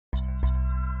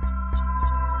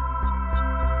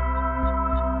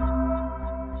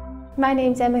My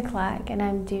name's Emma Clarke and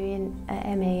I'm doing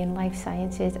an MA in Life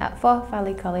Sciences at Forth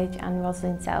Valley College and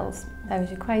Roslin Sells. I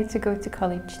was required to go to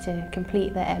college to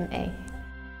complete the MA.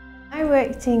 I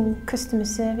worked in customer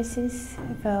services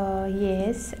for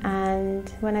years, and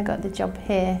when I got the job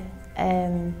here,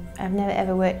 I've never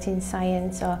ever worked in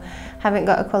science or haven't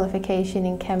got a qualification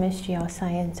in chemistry or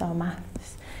science or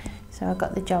maths. So I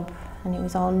got the job and it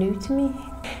was all new to me.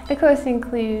 The course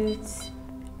includes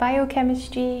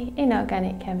biochemistry,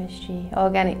 inorganic chemistry,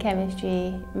 organic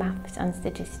chemistry, maths and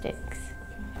statistics.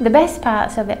 The best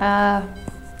parts of it are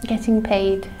getting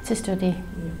paid to study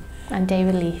and day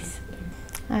release.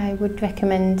 I would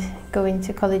recommend going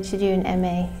to college to do an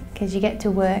MA because you get to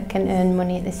work and earn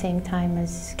money at the same time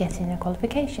as getting a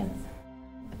qualification.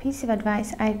 A piece of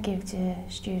advice I'd give to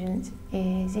students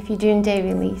is, if you're doing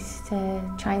day release,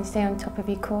 to try and stay on top of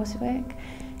your coursework,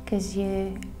 because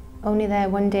you're only there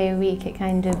one day a week. It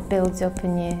kind of builds up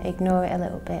and you ignore it a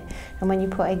little bit, and when you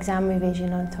put exam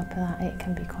revision on top of that, it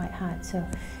can be quite hard. So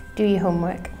do your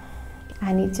homework.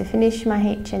 I need to finish my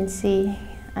HNC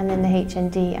and then the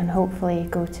HND and hopefully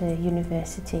go to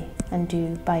university and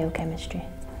do biochemistry.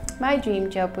 My dream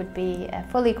job would be a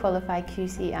fully qualified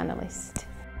QC analyst.